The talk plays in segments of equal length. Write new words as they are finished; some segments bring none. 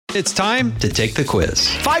It's time to take the quiz.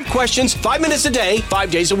 5 questions, 5 minutes a day,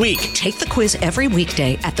 5 days a week. Take the quiz every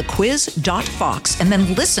weekday at thequiz.fox and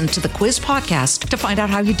then listen to the quiz podcast to find out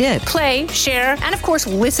how you did. Play, share, and of course,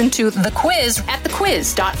 listen to The Quiz at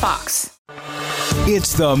thequiz.fox.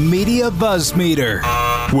 It's the Media Buzz Meter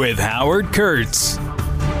with Howard Kurtz.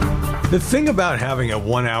 The thing about having a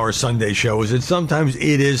 1-hour Sunday show is that sometimes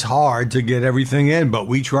it is hard to get everything in, but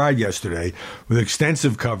we tried yesterday with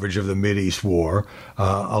extensive coverage of the Mideast war,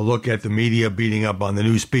 a look at the media beating up on the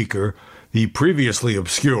new speaker, the previously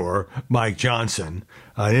obscure Mike Johnson,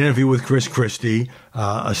 an interview with Chris Christie,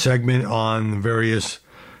 a segment on various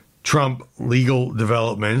Trump legal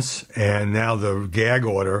developments, and now the gag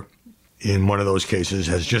order in one of those cases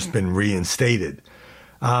has just been reinstated.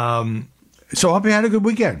 So I hope you had a good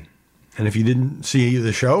weekend. And if you didn't see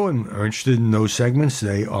the show and are interested in those segments,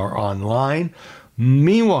 they are online.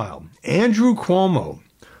 Meanwhile, Andrew Cuomo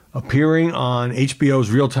appearing on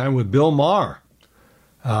HBO's Real Time with Bill Maher,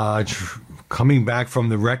 coming back from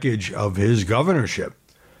the wreckage of his governorship.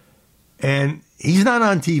 And he's not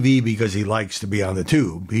on TV because he likes to be on the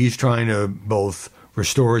tube. He's trying to both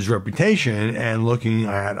restore his reputation and looking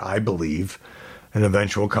at, I believe, an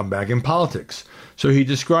eventual comeback in politics. So he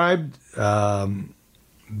described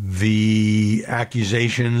the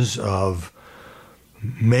accusations of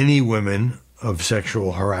many women of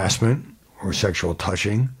sexual harassment or sexual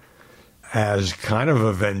touching as kind of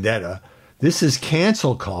a vendetta. This is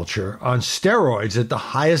cancel culture on steroids at the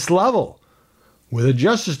highest level with the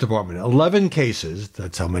Justice Department. 11 cases,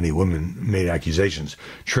 that's how many women made accusations,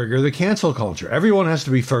 trigger the cancel culture. Everyone has to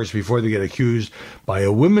be first before they get accused by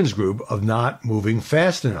a women's group of not moving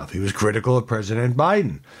fast enough. He was critical of President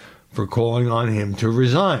Biden for calling on him to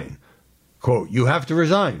resign. Quote, "You have to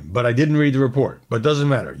resign, but I didn't read the report. But it doesn't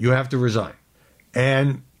matter. You have to resign."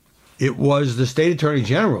 And it was the state attorney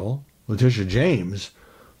general, Letitia James,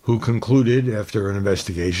 who concluded after an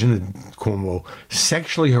investigation that Cuomo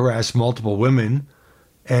sexually harassed multiple women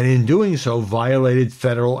and in doing so violated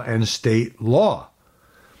federal and state law.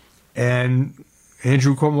 And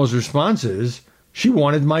Andrew Cuomo's response is, she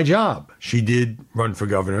wanted my job. She did run for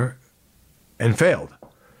governor and failed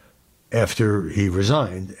after he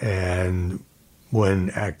resigned, and when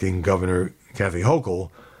acting Governor Kathy Hochul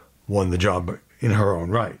won the job in her own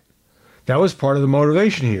right. That was part of the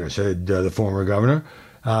motivation here, said the former governor.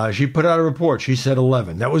 She put out a report. She said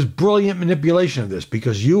 11. That was brilliant manipulation of this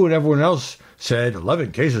because you and everyone else said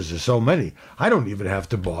 11 cases is so many. I don't even have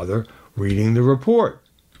to bother reading the report.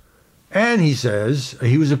 And he says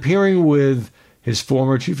he was appearing with his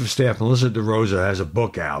former chief of staff, Melissa DeRosa, has a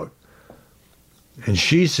book out. And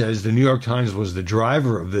she says the New York Times was the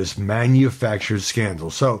driver of this manufactured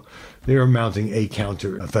scandal. So they are mounting a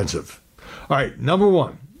counteroffensive. All right, number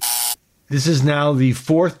one. This is now the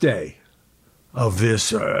 4th day of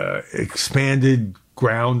this expanded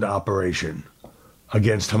ground operation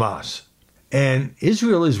against Hamas. And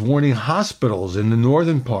Israel is warning hospitals in the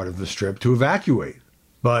northern part of the Strip to evacuate.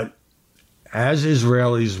 But as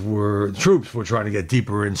troops were trying to get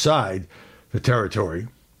deeper inside the territory,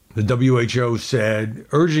 the WHO said,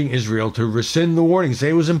 urging Israel to rescind the warning, say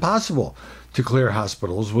it was impossible to clear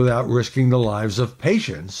hospitals without risking the lives of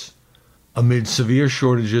patients amid severe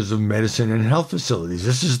shortages of medicine and health facilities.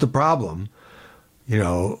 This is the problem. You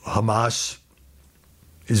know, Hamas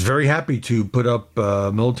is very happy to put up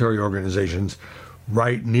military organizations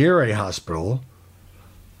right near a hospital,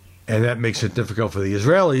 and that makes it difficult for the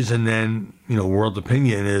Israelis. And then, world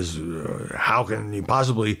opinion is, how can you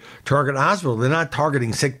possibly target a hospital? They're not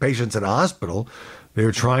targeting sick patients in a hospital.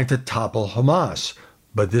 They're trying to topple Hamas.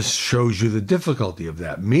 But this shows you the difficulty of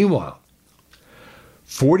that. Meanwhile,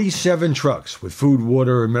 47 trucks with food,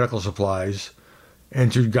 water, and medical supplies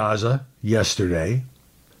entered Gaza yesterday.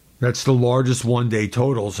 That's the largest one-day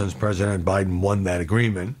total since President Biden won that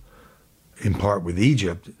agreement, in part with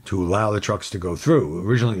Egypt, to allow the trucks to go through.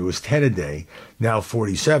 Originally, it was 10 a day, now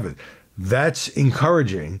 47. That's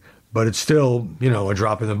encouraging, but it's still, a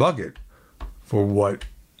drop in the bucket for what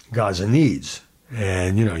Gaza needs.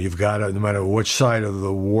 And, you've got to, no matter which side of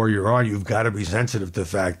the war you're on, you've got to be sensitive to the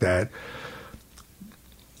fact that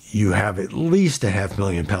you have at least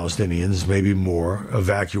 500,000 Palestinians, maybe more,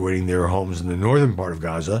 evacuating their homes in the northern part of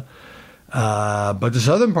Gaza. But the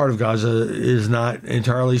southern part of Gaza is not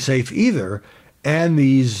entirely safe either. And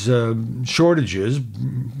these shortages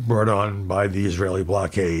brought on by the Israeli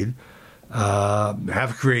blockade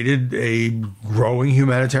have created a growing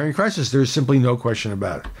humanitarian crisis. There's simply no question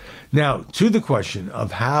about it. Now, to the question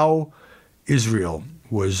of how Israel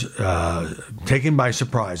was taken by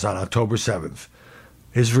surprise on October 7th,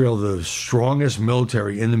 Israel, the strongest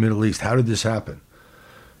military in the Middle East. How did this happen?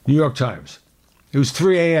 New York Times. It was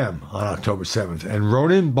 3 a.m. on October 7th, and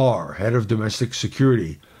Ronen Bar, head of domestic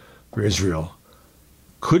security for Israel,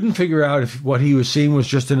 couldn't figure out if what he was seeing was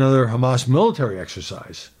just another Hamas military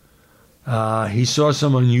exercise. He saw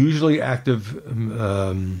some unusually active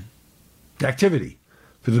activity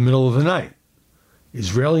for the middle of the night.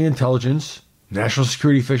 Israeli intelligence, national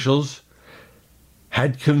security officials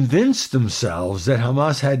had convinced themselves that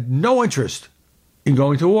Hamas had no interest in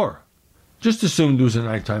going to war. Just assumed it was a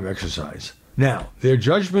nighttime exercise. Now, their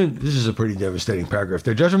judgment, this is a pretty devastating paragraph,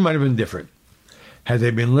 their judgment might have been different had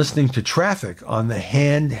they been listening to traffic on the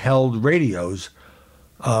handheld radios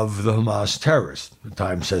of the Hamas terrorists. The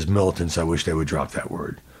Times says militants. I wish they would drop that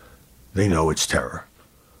word. They know it's terror.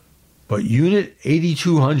 But Unit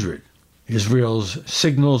 8200, Israel's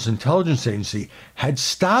signals intelligence agency, had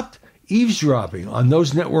stopped eavesdropping on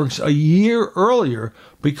those networks a year earlier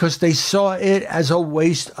because they saw it as a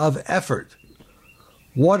waste of effort.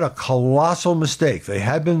 What a colossal mistake. They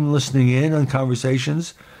had been listening in on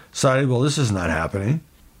conversations, decided, well, this is not happening.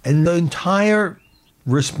 And the entire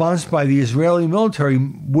response by the Israeli military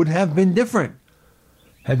would have been different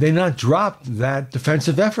had they not dropped that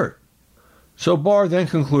defensive effort. So Barr then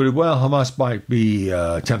concluded, well, Hamas might be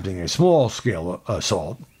attempting a small-scale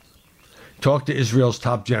assault, talked to Israel's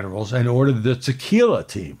top generals, and ordered the Tequila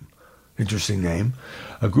team, interesting name,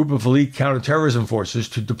 a group of elite counterterrorism forces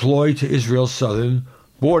to deploy to Israel's southern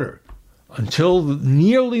border. Until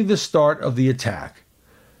nearly the start of the attack,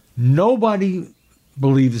 nobody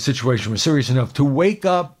believed the situation was serious enough to wake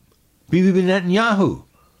up Bibi Netanyahu,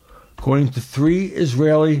 according to 3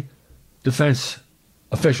 Israeli defense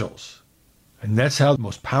officials. And that's how the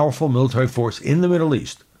most powerful military force in the Middle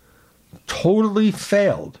East totally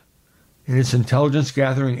failed in its intelligence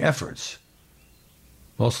gathering efforts,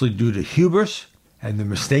 mostly due to hubris and the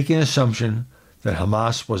mistaken assumption that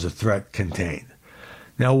Hamas was a threat contained.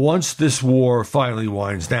 Now, once this war finally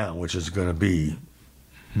winds down, which is going to be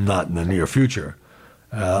not in the near future,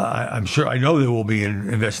 I know there will be an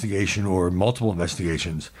investigation or multiple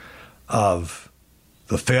investigations of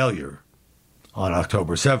the failure on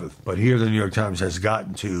October 7th. But here the New York Times has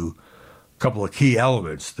gotten to a couple of key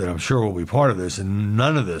elements that I'm sure will be part of this, and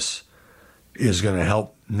none of this is going to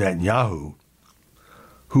help Netanyahu,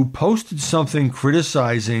 who posted something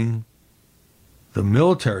criticizing the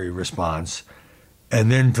military response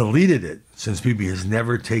and then deleted it, since Bibi has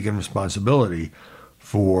never taken responsibility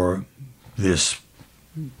for this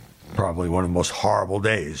probably one of the most horrible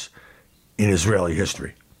days in Israeli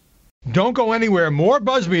history. Don't go anywhere. More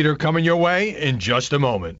BuzzMeter coming your way in just a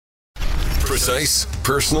moment. Precise,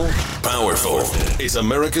 personal, powerful. It's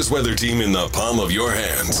America's weather team in the palm of your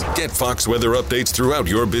hands. Get Fox weather updates throughout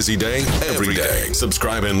your busy day, every day.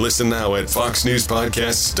 Subscribe and listen now at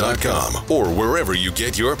foxnewspodcasts.com or wherever you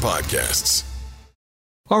get your podcasts.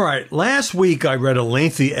 All right. Last week, I read a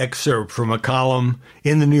lengthy excerpt from a column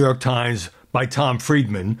in the New York Times by Tom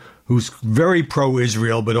Friedman, who's very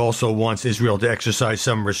pro-Israel, but also wants Israel to exercise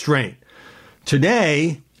some restraint.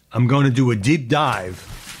 Today, I'm going to do a deep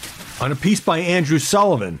dive on a piece by Andrew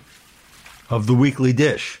Sullivan of The Weekly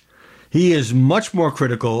Dish. He is much more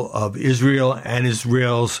critical of Israel and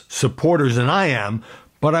Israel's supporters than I am,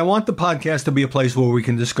 but I want the podcast to be a place where we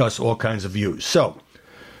can discuss all kinds of views. So,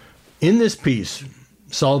 in this piece,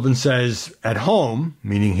 Sullivan says, at home,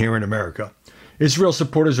 meaning here in America, Israel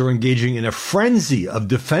supporters are engaging in a frenzy of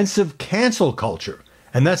defensive cancel culture,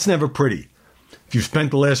 and that's never pretty. If you've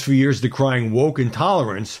spent the last few years decrying woke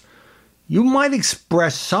intolerance, you might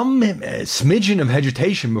express some smidgen of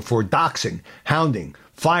hesitation before doxing, hounding,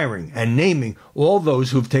 firing, and naming all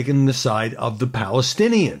those who've taken the side of the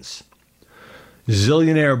Palestinians.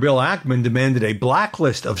 Zillionaire Bill Ackman demanded a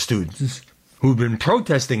blacklist of students who've been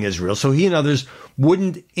protesting Israel so he and others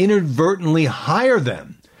wouldn't inadvertently hire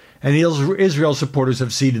them. And Israel supporters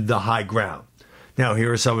have ceded the high ground. Now,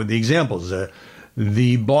 here are some of the examples.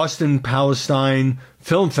 The Boston Palestine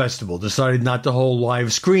Film Festival decided not to hold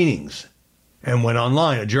live screenings and went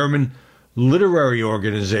online. A German literary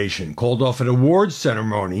organization called off an awards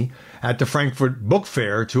ceremony at the Frankfurt Book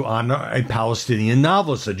Fair to honor a Palestinian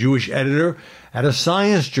novelist. A Jewish editor at a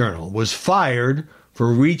science journal was fired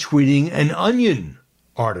for retweeting an Onion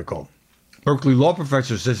article. Berkeley law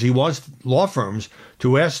professor says he wants law firms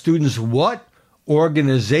to ask students what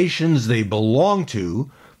organizations they belong to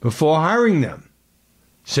before hiring them,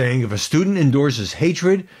 saying if a student endorses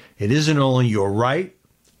hatred, it isn't only your right,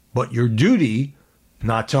 but your duty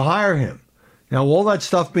not to hire him. Now, all that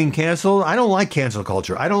stuff being canceled, I don't like cancel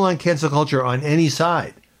culture. I don't like cancel culture on any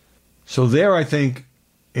side. So there, I think,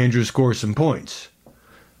 Andrew scores some points.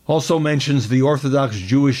 Also mentions the Orthodox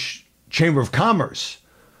Jewish Chamber of Commerce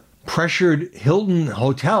pressured Hilton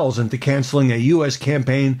Hotels into canceling a U.S.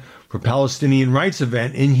 campaign for Palestinian rights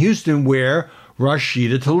event in Houston where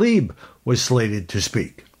Rashida Tlaib was slated to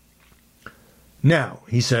speak. Now,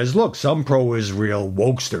 he says, look, some pro-Israel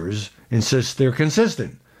wokesters insist they're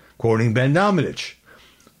consistent, quoting Ben Domenech.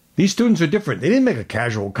 These students are different. They didn't make a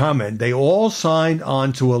casual comment. They all signed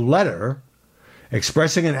on to a letter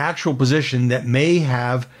expressing an actual position that may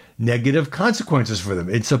have negative consequences for them.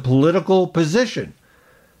 It's a political position.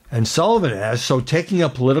 And Sullivan asks, so taking a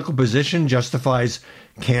political position justifies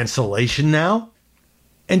cancellation now?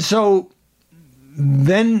 And so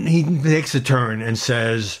then he takes a turn and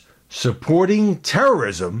says, supporting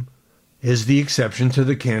terrorism is the exception to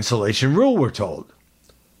the cancellation rule, we're told.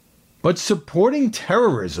 But supporting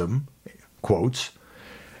terrorism, quotes,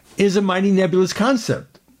 is a mighty nebulous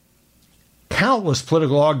concept. Countless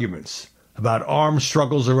political arguments about armed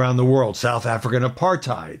struggles around the world, South African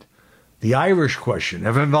apartheid, the Irish question,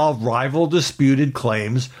 have involved rival disputed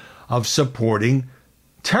claims of supporting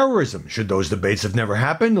terrorism. Should those debates have never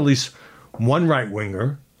happened? At least one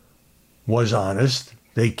right-winger was honest.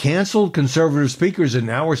 They canceled conservative speakers, and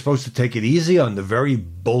now we're supposed to take it easy on the very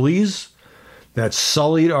bullies that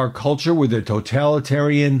sullied our culture with their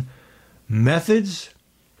totalitarian methods.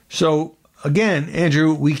 So, again,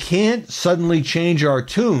 Andrew, we can't suddenly change our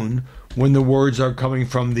tune when the words are coming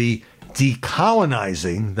from the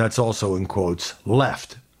decolonizing, that's also in quotes,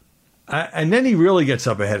 left. And then he really gets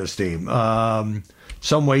up ahead of steam.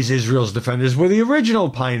 Some ways Israel's defenders were the original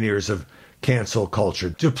pioneers of cancel culture,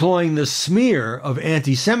 deploying the smear of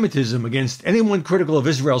anti-Semitism against anyone critical of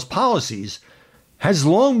Israel's policies has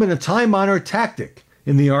long been a time-honored tactic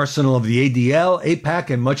in the arsenal of the ADL, AIPAC,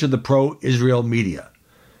 and much of the pro-Israel media.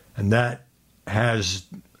 And that has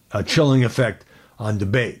a chilling effect on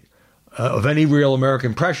debate of any real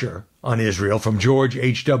American pressure on Israel from George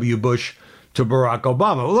H.W. Bush to Barack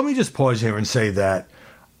Obama. Well, let me just pause here and say that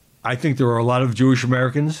I think there are a lot of Jewish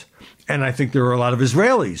Americans, and I think there are a lot of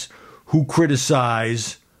Israelis who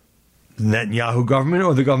criticize the Netanyahu government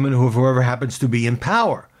or the government of whoever happens to be in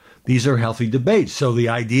power. These are healthy debates. So the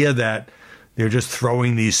idea that they're just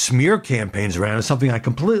throwing these smear campaigns around is something I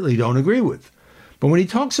completely don't agree with. But when he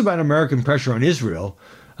talks about American pressure on Israel,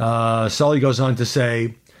 Sully goes on to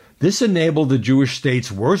say, this enabled the Jewish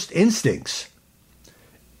state's worst instincts,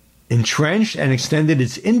 entrenched and extended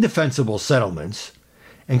its indefensible settlements,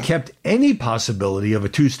 and kept any possibility of a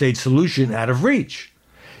two-state solution out of reach.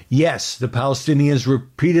 Yes, the Palestinians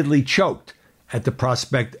repeatedly choked at the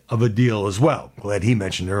prospect of a deal as well. Glad he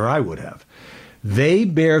mentioned it, or I would have. They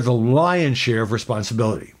bear the lion's share of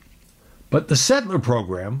responsibility. But the settler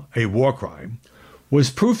program, a war crime, was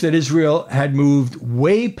proof that Israel had moved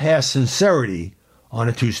way past sincerity on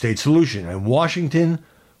a two-state solution, and Washington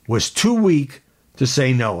was too weak to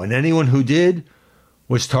say no, and anyone who did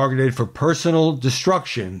was targeted for personal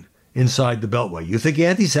destruction inside the Beltway. You think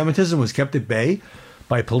anti-Semitism was kept at bay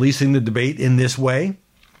by policing the debate in this way?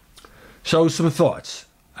 So some thoughts.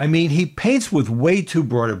 I mean, he paints with way too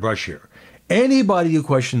broad a brush here. Anybody who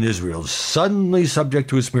questioned Israel is suddenly subject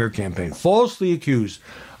to a smear campaign, falsely accused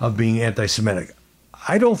of being anti-Semitic.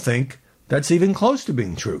 I don't think that's even close to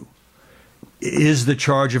being true. Is the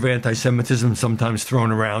charge of anti-Semitism sometimes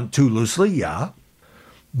thrown around too loosely? Yeah.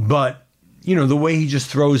 But, you know, the way he just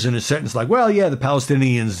throws in a sentence like, well, yeah, the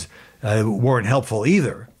Palestinians weren't helpful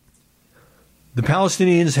either. The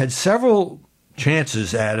Palestinians had several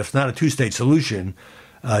chances at, if not a two-state solution,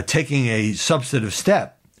 taking a substantive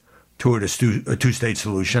step toward a two-state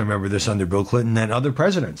solution. I remember this under Bill Clinton and other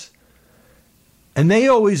presidents. And they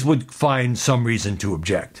always would find some reason to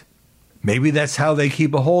object. Maybe that's how they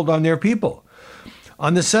keep a hold on their people.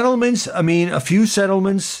 On the settlements, I mean, a few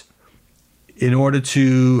settlements in order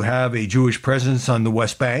to have a Jewish presence on the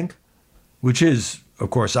West Bank, which is, of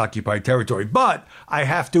course, occupied territory. But I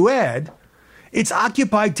have to add, it's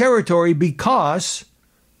occupied territory because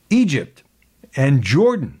Egypt and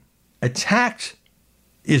Jordan attacked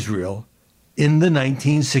Israel in the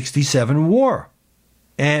 1967 war.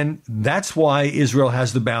 And that's why Israel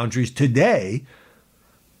has the boundaries today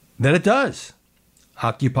that it does.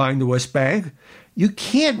 Occupying the West Bank. You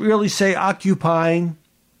can't really say occupying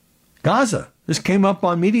Gaza. This came up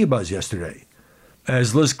on Media Buzz yesterday.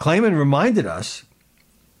 As Liz Klayman reminded us,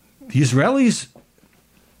 the Israelis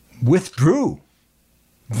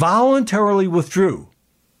voluntarily withdrew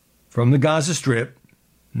from the Gaza Strip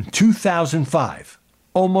in 2005,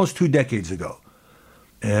 almost 2 decades ago.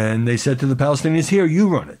 And they said to the Palestinians, here, you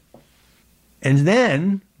run it. And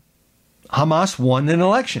then Hamas won an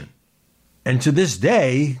election and to this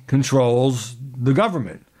day controls the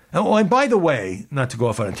government. And by the way, not to go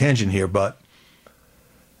off on a tangent here, but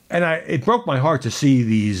And it broke my heart to see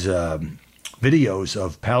these videos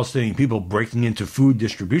of Palestinian people breaking into food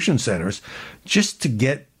distribution centers just to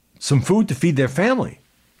get some food to feed their family.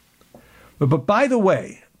 But by the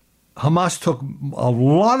way, Hamas took a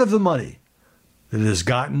lot of the money that it has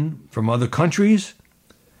gotten from other countries,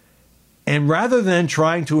 and rather than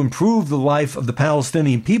trying to improve the life of the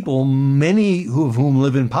Palestinian people, many of whom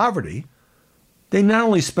live in poverty, they not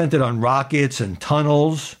only spent it on rockets and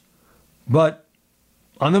tunnels, but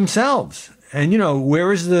on themselves. And,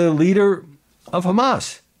 where is the leader of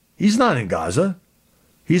Hamas? He's not in Gaza.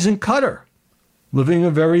 He's in Qatar, living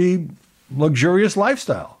a very luxurious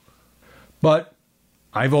lifestyle. But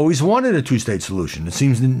I've always wanted a two-state solution. It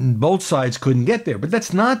seems that both sides couldn't get there. But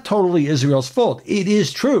that's not totally Israel's fault. It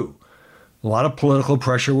is true. A lot of political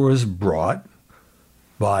pressure was brought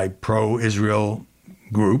by pro-Israel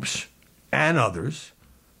groups and others,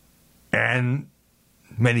 and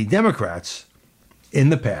many Democrats in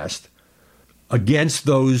the past, against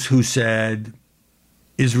those who said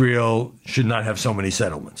Israel should not have so many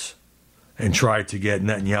settlements, and tried to get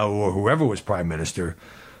Netanyahu or whoever was prime minister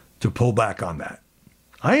to pull back on that.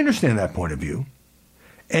 I understand that point of view.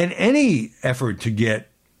 And any effort to get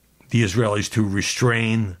the Israelis to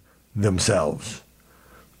restrain themselves,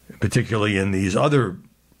 particularly in these other,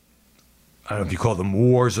 I don't know if you call them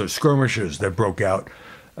wars or skirmishes that broke out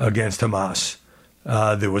against Hamas,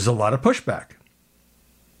 there was a lot of pushback.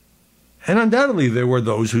 And undoubtedly there were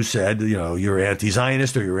those who said, you're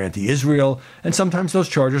anti-Zionist or you're anti-Israel, and sometimes those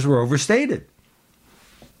charges were overstated.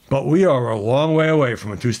 But we are a long way away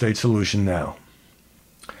from a two-state solution now.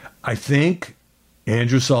 I think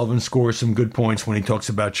Andrew Sullivan scores some good points when he talks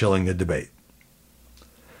about chilling the debate.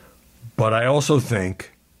 But I also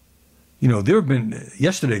think,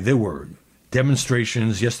 yesterday there were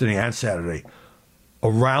demonstrations, yesterday and Saturday,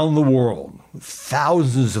 around the world,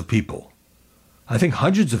 thousands of people, I think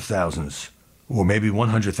hundreds of thousands, or maybe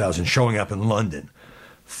 100,000 showing up in London.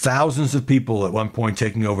 Thousands of people at one point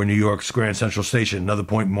taking over New York's Grand Central Station, another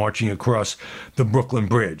point marching across the Brooklyn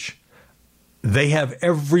Bridge. They have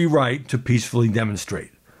every right to peacefully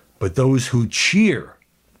demonstrate. But those who cheer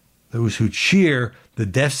the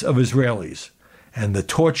deaths of Israelis and the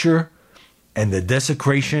torture and the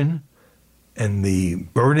desecration and the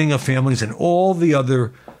burning of families and all the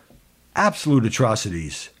other absolute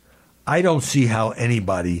atrocities, I don't see how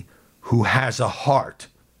anybody who has a heart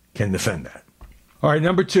can defend that. All right,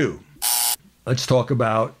 number 2, let's talk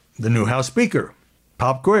about the new House Speaker.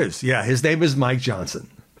 Pop quiz. Yeah, his name is Mike Johnson.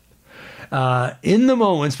 In the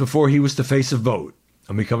moments before he was to face a vote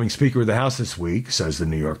on becoming Speaker of the House this week, says the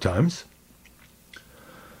New York Times,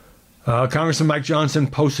 Congressman Mike Johnson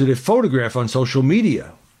posted a photograph on social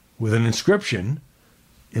media with an inscription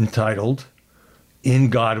entitled, "In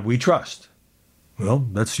God We Trust." Well,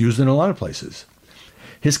 that's used in a lot of places.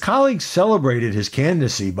 His colleagues celebrated his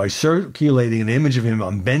candidacy by circulating an image of him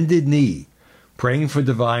on bended knee, praying for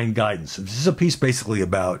divine guidance. This is a piece basically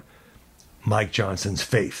about Mike Johnson's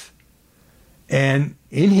faith. And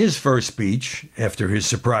in his first speech, after his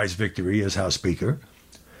surprise victory as House Speaker,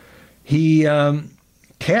 he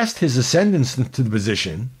cast his ascendance to the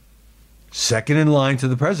position, second in line to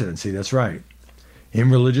the presidency, that's right,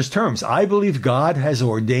 in religious terms. "I believe God has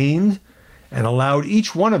ordained and allowed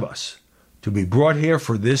each one of us to be brought here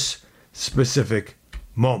for this specific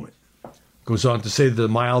moment." Goes on to say that the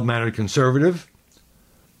mild-mannered conservative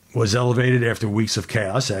was elevated after weeks of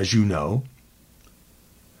chaos, as you know,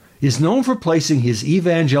 is known for placing his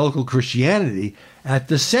evangelical Christianity at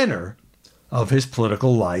the center of his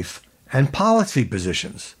political life and policy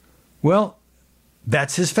positions. Well,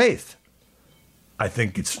 that's his faith. I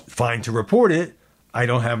think it's fine to report it. I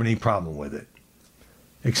don't have any problem with it.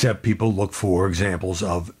 Except people look for examples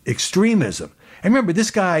of extremism. And remember,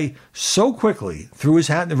 this guy so quickly threw his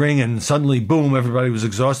hat in the ring and suddenly, boom, everybody was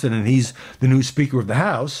exhausted and he's the new Speaker of the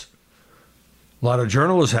House. A lot of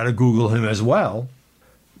journalists had to Google him as well.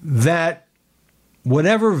 That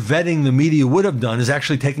whatever vetting the media would have done is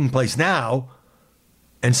actually taking place now,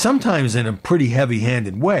 and sometimes in a pretty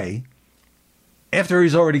heavy-handed way, after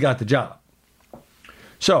he's already got the job.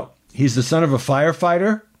 So, he's the son of a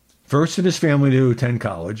firefighter, first in his family to attend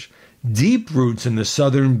college, deep roots in the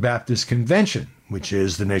Southern Baptist Convention, which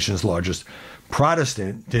is the nation's largest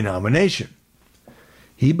Protestant denomination.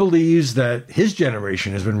 He believes that his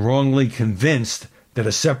generation has been wrongly convinced that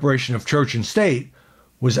a separation of church and state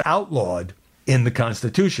was outlawed in the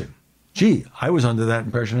Constitution. Gee, I was under that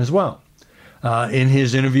impression as well. In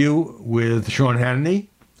his interview with Sean Hannity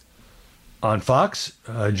on Fox,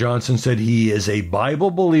 Johnson said he is a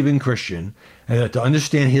Bible-believing Christian and that to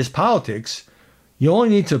understand his politics, you only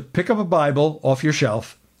need to pick up a Bible off your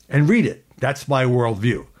shelf and read it. That's my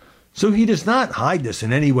worldview. So he does not hide this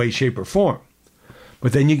in any way, shape, or form.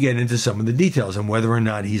 But then you get into some of the details and whether or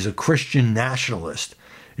not he's a Christian nationalist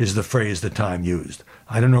is the phrase the Time used.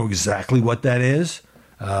 I don't know exactly what that is,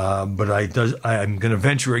 but I'm going to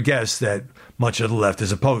venture a guess that much of the left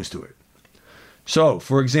is opposed to it. So,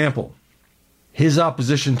 for example, his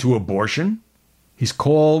opposition to abortion, he's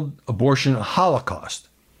called abortion a holocaust.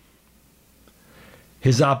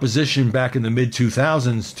 His opposition back in the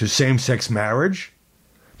mid-2000s to same-sex marriage,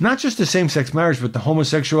 not just the same-sex marriage, but the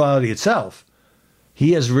homosexuality itself,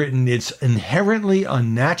 he has written it's inherently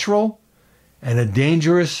unnatural and a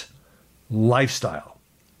dangerous lifestyle.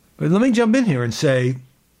 But let me jump in here and say,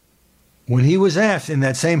 when he was asked in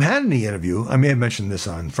that same Hannity interview, I may have mentioned this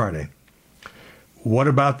on Friday, what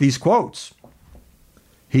about these quotes?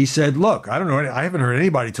 He said, look, I don't know, I haven't heard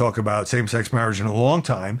anybody talk about same-sex marriage in a long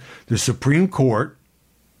time. The Supreme Court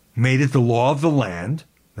made it the law of the land.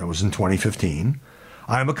 That was in 2015.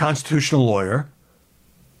 I'm a constitutional lawyer.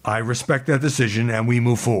 I respect that decision, and we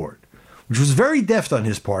move forward. Which was very deft on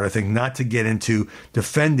his part, I think, not to get into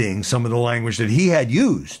defending some of the language that he had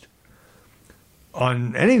used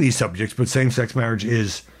on any of these subjects, but same-sex marriage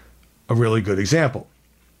is a really good example.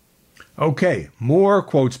 Okay, more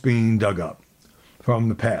quotes being dug up from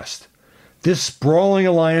the past. This sprawling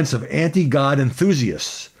alliance of anti-God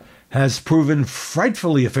enthusiasts has proven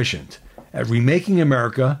frightfully efficient at remaking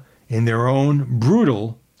America in their own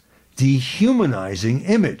brutal, dehumanizing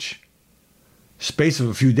image. Space of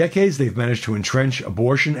a few decades, they've managed to entrench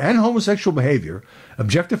abortion and homosexual behavior,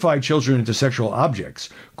 objectify children into sexual objects,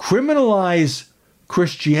 criminalize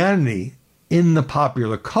Christianity in the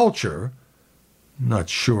popular culture. Not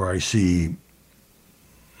sure I see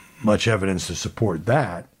much evidence to support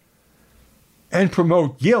that. And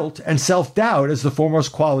promote guilt and self-doubt as the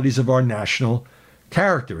foremost qualities of our national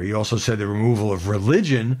character. He also said the removal of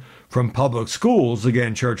religion from public schools,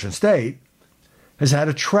 again, church and state, has had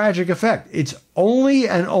a tragic effect. It's only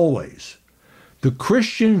and always the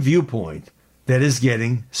Christian viewpoint that is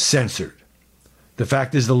getting censored. The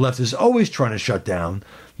fact is the left is always trying to shut down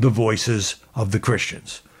the voices of the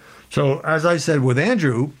Christians. So, as I said with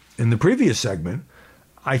Andrew in the previous segment,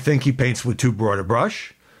 I think he paints with too broad a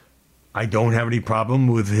brush. I don't have any problem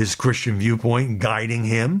with his Christian viewpoint guiding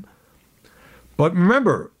him. But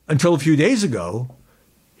remember, until a few days ago,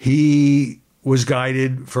 he was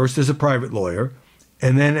guided first as a private lawyer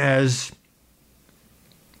and then as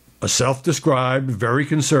a self-described, very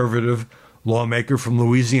conservative lawmaker from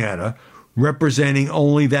Louisiana, representing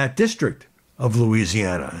only that district of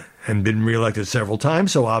Louisiana, and been reelected several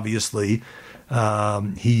times. So obviously,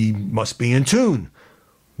 he must be in tune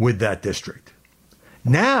with that district.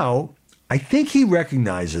 Now, I think he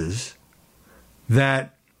recognizes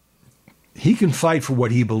that he can fight for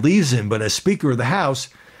what he believes in, but as Speaker of the House,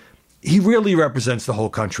 he really represents the whole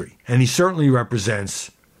country. And he certainly represents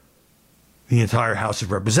the entire House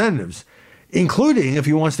of Representatives, including, if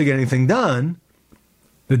he wants to get anything done,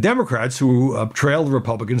 the Democrats who trail the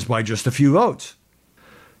Republicans by just a few votes.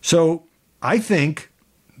 So I think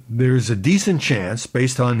there's a decent chance,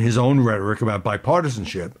 based on his own rhetoric about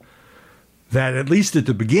bipartisanship, that at least at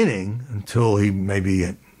the beginning, until he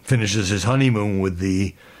maybe finishes his honeymoon with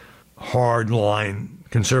the hardline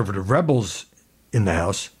conservative rebels in the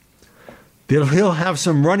House, that he'll have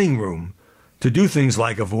some running room to do things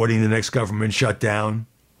like avoiding the next government shutdown,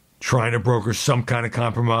 trying to broker some kind of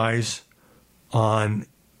compromise on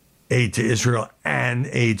aid to Israel and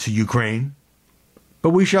aid to Ukraine. But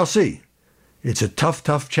we shall see. It's a tough,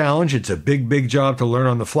 tough challenge. It's a big, big job to learn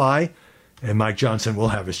on the fly, and Mike Johnson will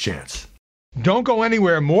have his chance. Don't go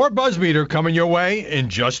anywhere. More BuzzMeter coming your way in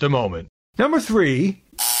just a moment. Number 3,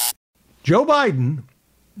 Joe Biden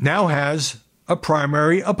now has a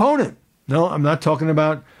primary opponent. No, I'm not talking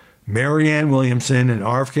about Marianne Williamson and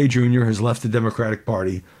RFK Jr. has left the Democratic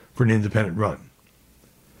Party for an independent run.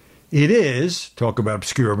 It is, talk about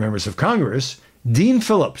obscure members of Congress, Dean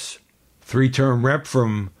Phillips, 3-term rep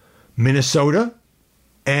from Minnesota,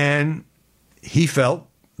 and he felt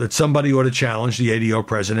that somebody ought to challenge the ADO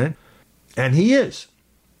president, and he is.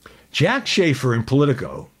 Jack Schaefer in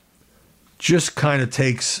Politico just kind of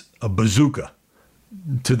takes a bazooka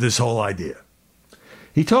to this whole idea.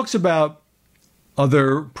 He talks about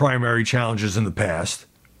other primary challenges in the past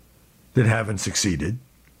that haven't succeeded,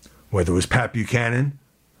 whether it was Pat Buchanan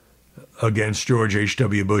against George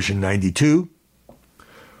H.W. Bush in 92,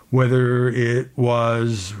 whether it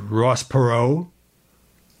was Ross Perot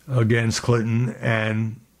against Clinton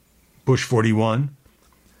and Bush 41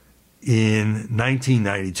 in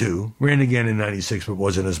 1992, ran again in 96, but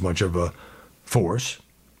wasn't as much of a force,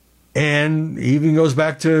 and even goes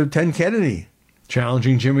back to Ted Kennedy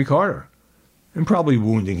challenging Jimmy Carter and probably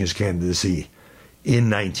wounding his candidacy in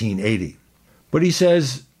 1980. But he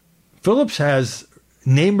says Phillips has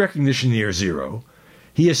name recognition near zero.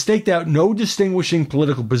 He has staked out no distinguishing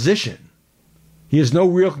political position. He has no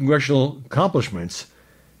real congressional accomplishments,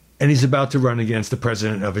 and he's about to run against the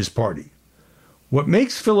president of his party. What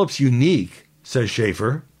makes Phillips unique, says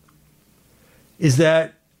Schaefer, is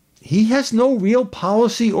that he has no real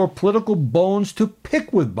policy or political bones to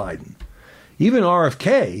pick with Biden. Even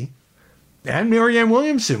RFK and Marianne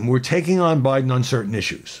Williamson were taking on Biden on certain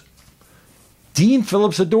issues. Dean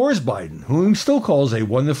Phillips adores Biden, whom he still calls a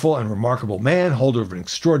wonderful and remarkable man, holder of an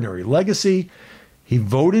extraordinary legacy. He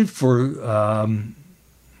voted for Biden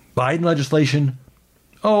legislation,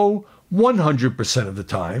 100% of the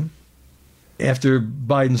time. After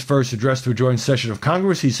Biden's first address to a joint session of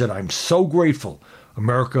Congress, he said, "I'm so grateful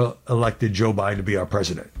America elected Joe Biden to be our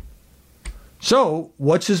president." So,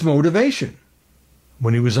 what's his motivation?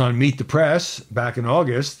 When he was on Meet the Press back in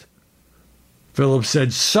August, Phillips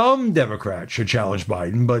said some Democrats should challenge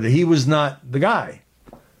Biden, but he was not the guy.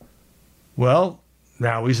 Well,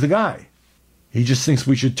 now he's the guy. He just thinks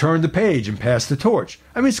we should turn the page and pass the torch.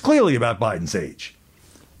 I mean, it's clearly about Biden's age.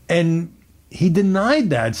 And he denied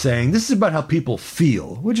that, saying this is about how people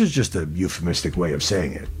feel, which is just a euphemistic way of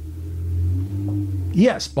saying it.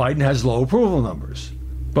 Yes, Biden has low approval numbers,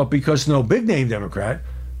 but because no big-name Democrat,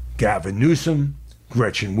 Gavin Newsom,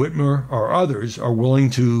 Gretchen Whitmer, or others are willing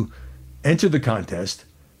to enter the contest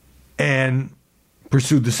and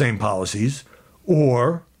pursue the same policies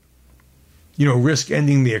or, risk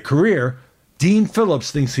ending their career, Dean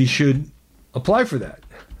Phillips thinks he should apply for that.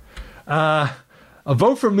 A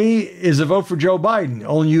vote for me is a vote for Joe Biden.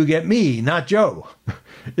 Only you get me, not Joe,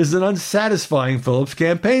 is an unsatisfying Phillips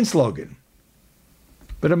campaign slogan.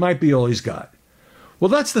 But it might be all he's got. Well,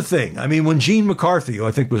 that's the thing. I mean, when Gene McCarthy, who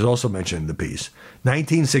I think was also mentioned in the piece,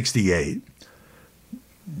 1968,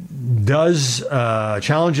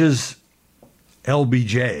 challenges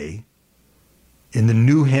LBJ in the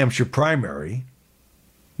New Hampshire primary,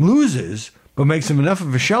 loses, but makes him enough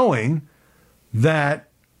of a showing that,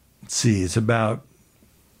 it's about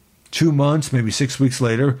 2 months, maybe 6 weeks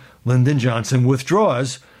later, Lyndon Johnson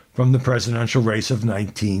withdraws from the presidential race of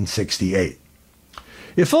 1968.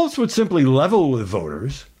 If Phillips would simply level with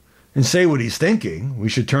voters and say what he's thinking, we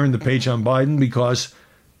should turn the page on Biden because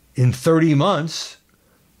in 30 months,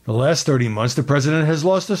 the last 30 months, the president has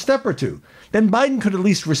lost a step or two, then Biden could at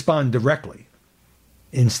least respond directly.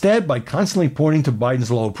 Instead, by constantly pointing to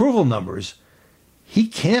Biden's low approval numbers, he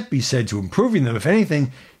can't be said to improving them. If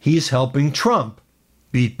anything, he's helping Trump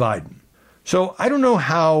beat Biden. So I don't know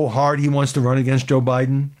how hard he wants to run against Joe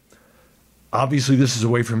Biden. Obviously, this is a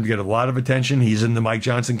way for him to get a lot of attention. He's in the Mike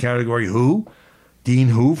Johnson category. Who? Dean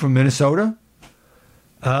who from Minnesota?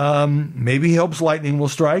 Maybe he hopes lightning will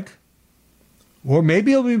strike. Or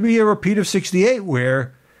maybe it'll be a repeat of 68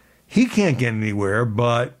 where he can't get anywhere,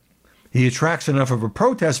 but he attracts enough of a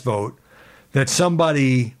protest vote that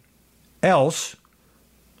somebody else,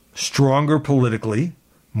 stronger politically,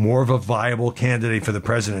 more of a viable candidate for the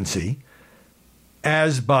presidency,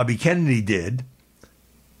 as Bobby Kennedy did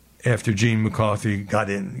after Gene McCarthy got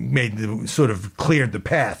in, cleared the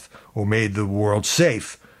path or made the world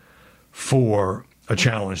safe for a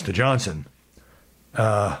challenge to Johnson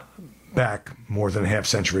back more than a half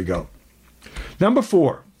century ago. Number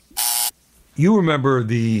 4, you remember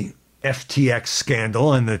the FTX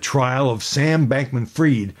scandal, and the trial of Sam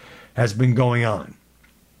Bankman-Fried has been going on.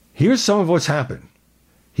 Here's some of what's happened.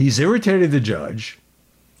 He's irritated the judge.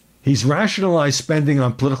 He's rationalized spending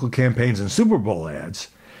on political campaigns and Super Bowl ads.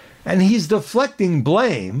 And he's deflecting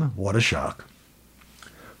blame, what a shock,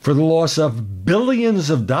 for the loss of billions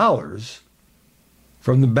of dollars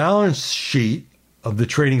from the balance sheet of the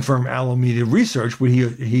trading firm Alameda Research, which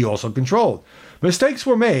he also controlled. Mistakes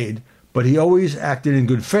were made, but he always acted in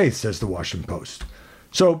good faith, says the Washington Post.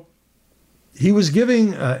 So he was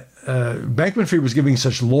giving, Bankman-Fried was giving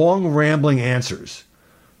such long, rambling answers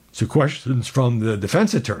to questions from the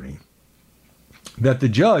defense attorney that the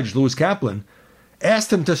judge, Lewis Kaplan,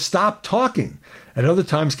 asked him to stop talking. At other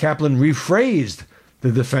times, Kaplan rephrased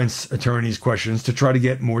the defense attorney's questions to try to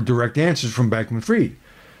get more direct answers from Bankman-Fried.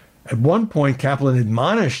 At one point, Kaplan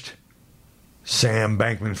admonished Sam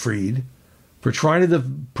Bankman-Fried for trying to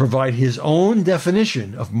provide his own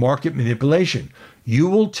definition of market manipulation. You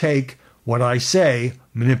will take what I say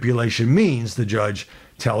manipulation means, the judge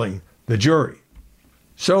telling the jury.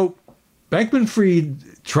 So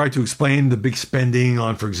Bankman-Fried tried to explain the big spending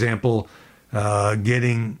on, for example,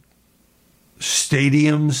 getting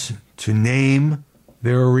stadiums to name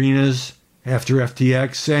their arenas after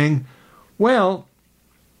FTX, saying, well,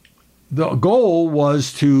 The goal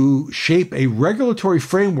was to shape a regulatory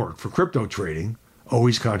framework for crypto trading,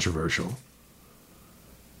 always controversial,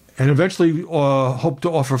 and eventually hoped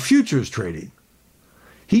to offer futures trading.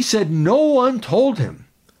 He said no one told him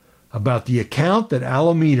about the account that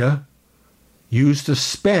Alameda used to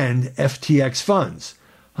spend FTX funds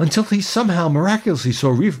until he somehow miraculously saw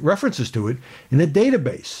references to it in a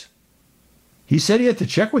database. He said he had to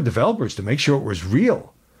check with developers to make sure it was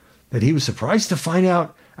real, that he was surprised to find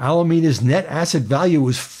out Alameda's net asset value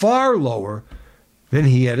was far lower than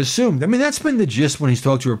he had assumed. I mean, that's been the gist when he's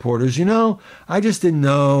talked to reporters. I just didn't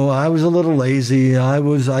know. I was a little lazy.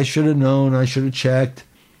 I should have known. I should have checked.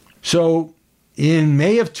 So in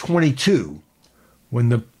May of 22, when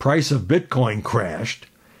the price of Bitcoin crashed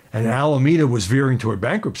and Alameda was veering toward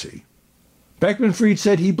bankruptcy, Beckman-Fried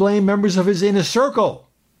said he blamed members of his inner circle,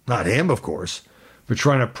 not him, of course, for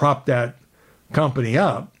trying to prop that company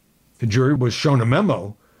up. The jury was shown a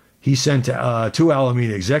memo he sent to two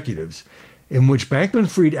Alameda executives in which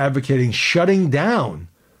Beckman-Fried advocating shutting down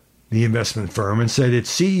the investment firm and said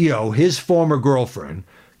its CEO, his former girlfriend,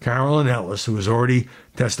 Carolyn Ellis, who has already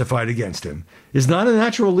testified against him, is not a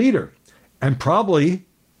natural leader and probably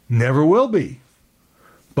never will be.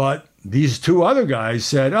 But these two other guys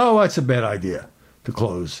said, that's a bad idea to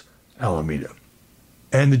close Alameda.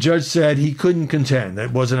 And the judge said he couldn't contend that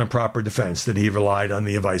it wasn't a proper defense, that he relied on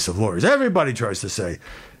the advice of lawyers. Everybody tries to say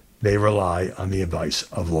they rely on the advice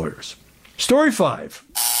of lawyers. Story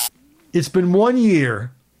 5. It's been 1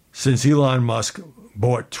 year since Elon Musk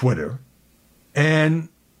bought Twitter, and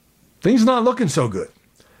things not looking so good.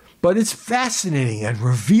 But it's fascinating and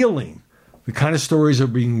revealing the kind of stories are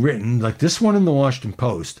being written, like this one in the Washington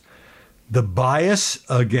Post. The bias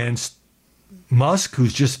against Musk,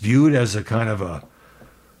 who's just viewed as a kind of a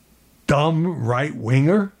dumb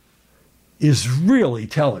right-winger, is really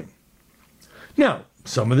telling. Now,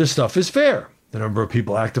 some of this stuff is fair. The number of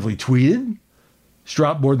people actively tweeted has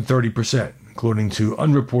dropped more than 30%, according to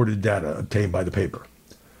unreported data obtained by the paper.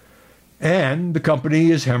 And the company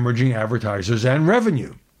is hemorrhaging advertisers and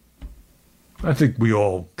revenue. I think we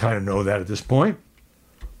all kind of know that at this point.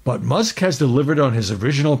 But Musk has delivered on his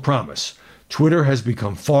original promise. Twitter has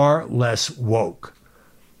become far less woke.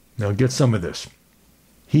 Now get some of this.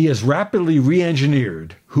 He has rapidly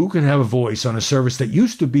re-engineered who can have a voice on a service that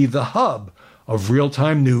used to be the hub of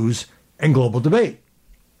real-time news and global debate.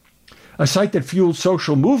 A site that fueled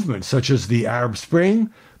social movements such as the Arab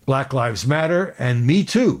Spring, Black Lives Matter, and Me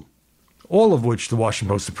Too, all of which the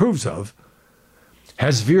Washington Post approves of,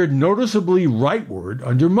 has veered noticeably rightward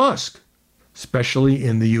under Musk, especially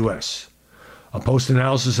in the U.S. A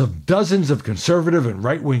post-analysis of dozens of conservative and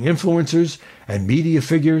right-wing influencers and media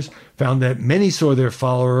figures found that many saw their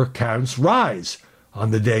follower counts rise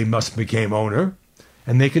on the day Musk became owner,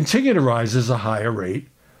 and they continue to rise at a higher rate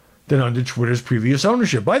than under Twitter's previous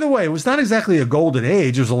ownership. By the way, it was not exactly a golden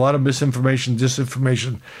age. There was a lot of misinformation,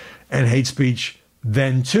 disinformation, and hate speech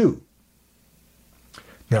then, too.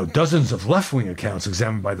 Now, dozens of left-wing accounts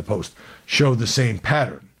examined by the Post show the same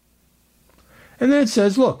pattern. And then it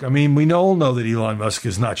says, look, we all know that Elon Musk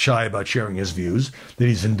is not shy about sharing his views, that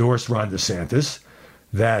he's endorsed Ron DeSantis,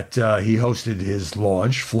 that he hosted his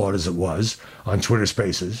launch, flawed as it was, on Twitter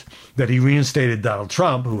Spaces, that he reinstated Donald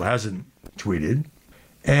Trump, who hasn't tweeted,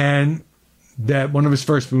 and that one of his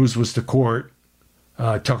first moves was to court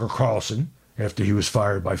Tucker Carlson after he was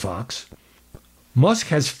fired by Fox. Musk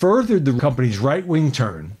has furthered the company's right-wing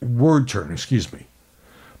word turn,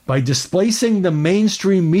 by displacing the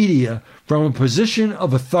mainstream media from a position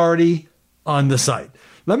of authority on the site.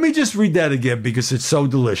 Let me just read that again because it's so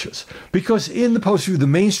delicious. Because in the Post view, the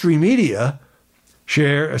mainstream media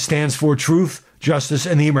stands for truth, justice,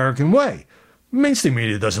 and the American way. Mainstream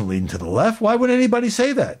media doesn't lean to the left. Why would anybody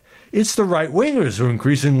say that? It's the right-wingers who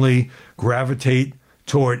increasingly gravitate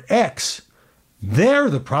toward X. They're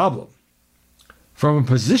the problem. From a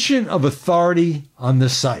position of authority on the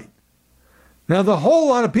site. Now, the whole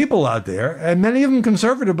lot of people out there, and many of them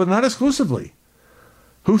conservative, but not exclusively,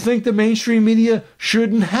 who think the mainstream media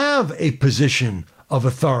shouldn't have a position of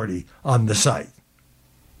authority on the site.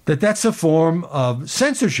 That's a form of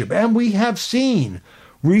censorship. And we have seen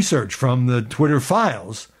research from the Twitter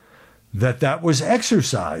files that was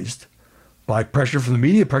exercised by pressure from the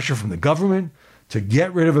media, pressure from the government to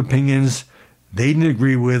get rid of opinions they didn't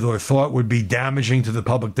agree with or thought would be damaging to the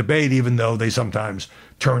public debate, even though they sometimes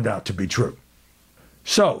turned out to be true.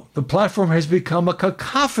 So the platform has become a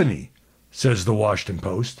cacophony, says the Washington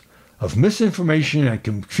Post, of misinformation and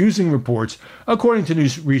confusing reports, according to new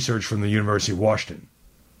research from the University of Washington,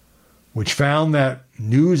 which found that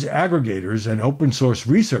news aggregators and open source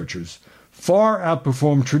researchers far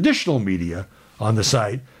outperform traditional media on the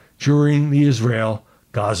site during the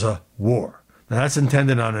Israel-Gaza war. Now, that's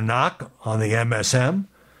intended on a knock on the MSM,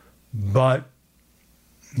 but,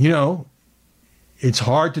 it's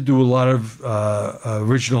hard to do a lot of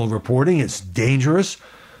original reporting. It's dangerous.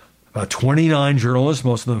 About 29 journalists,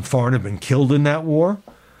 most of them foreign, have been killed in that war.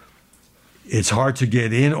 It's hard to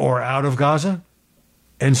get in or out of Gaza.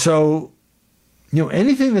 And so,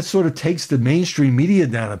 anything that sort of takes the mainstream media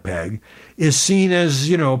down a peg is seen as,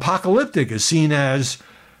 apocalyptic, is seen as,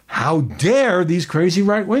 how dare these crazy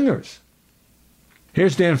right-wingers?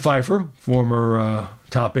 Here's Dan Pfeiffer, former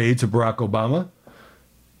top aide to Barack Obama.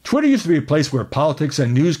 Twitter used to be a place where politics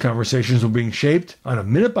and news conversations were being shaped on a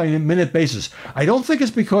minute-by-minute basis. I don't think it's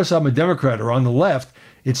because I'm a Democrat or on the left.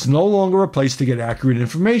 It's no longer a place to get accurate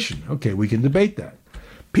information. Okay, we can debate that.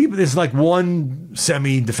 There's like one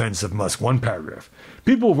semi-defense of Musk, one paragraph.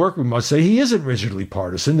 People who work with Musk say he isn't rigidly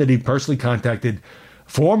partisan, that he personally contacted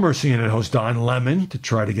former CNN host Don Lemon to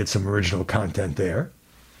try to get some original content there.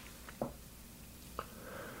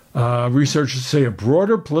 Researchers say a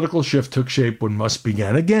broader political shift took shape when Musk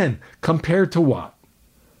began. Again, compared to what?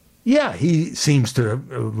 Yeah, he seems to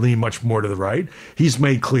lean much more to the right. He's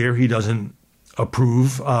made clear he doesn't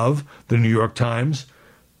approve of the New York Times,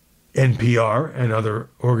 NPR, and other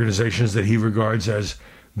organizations that he regards as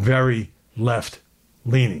very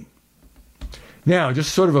left-leaning. Now,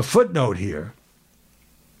 just sort of a footnote here.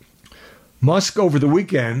 Musk over the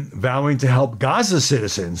weekend vowing to help Gaza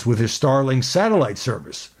citizens with his Starlink satellite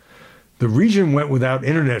service. The region went without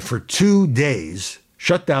internet for 2 days,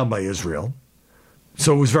 shut down by Israel.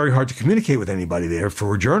 So it was very hard to communicate with anybody there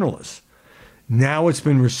for journalists. Now it's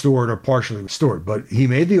been restored or partially restored, but he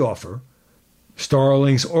made the offer.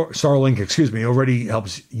 Starlink already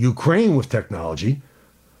helps Ukraine with technology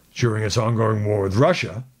during its ongoing war with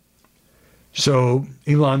Russia. So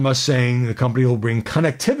Elon Musk saying the company will bring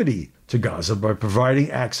connectivity to Gaza by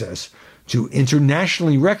providing access to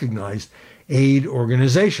internationally recognized aid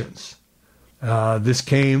organizations. This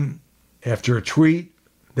came after a tweet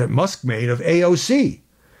that Musk made of AOC,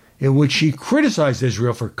 in which she criticized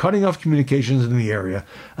Israel for cutting off communications in the area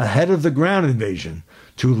ahead of the ground invasion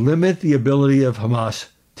to limit the ability of Hamas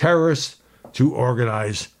terrorists to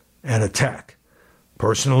organize an attack.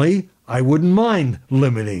 Personally, I wouldn't mind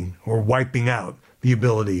limiting or wiping out the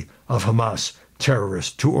ability of Hamas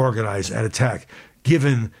terrorists to organize an attack,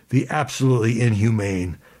 given the absolutely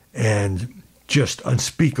inhumane and just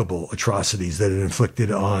unspeakable atrocities that it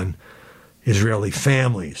inflicted on Israeli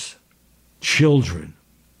families, children,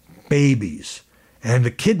 babies, and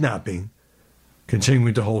the kidnapping,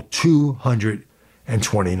 continuing to hold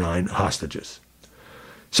 229 hostages.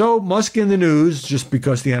 So Musk in the news just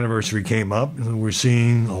because the anniversary came up. We're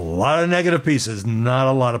seeing a lot of negative pieces, not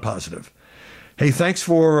a lot of positive. Hey, thanks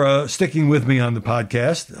for sticking with me on the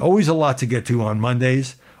podcast. Always a lot to get to on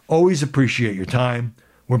Mondays. Always appreciate your time.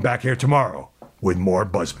 We're back here tomorrow with more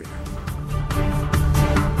BuzzBeat.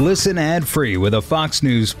 Listen ad-free with a Fox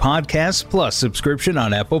News Podcast Plus subscription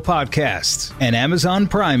on Apple Podcasts. And Amazon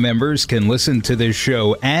Prime members can listen to this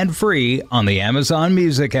show ad-free on the Amazon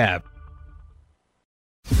Music app.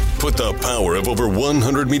 Put the power of over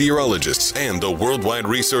 100 meteorologists and the worldwide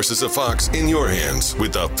resources of Fox in your hands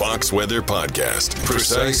with the Fox Weather Podcast.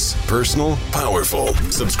 Precise, personal, powerful.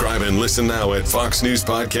 Subscribe and listen now at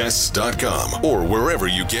foxnewspodcasts.com or wherever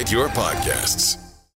you get your podcasts.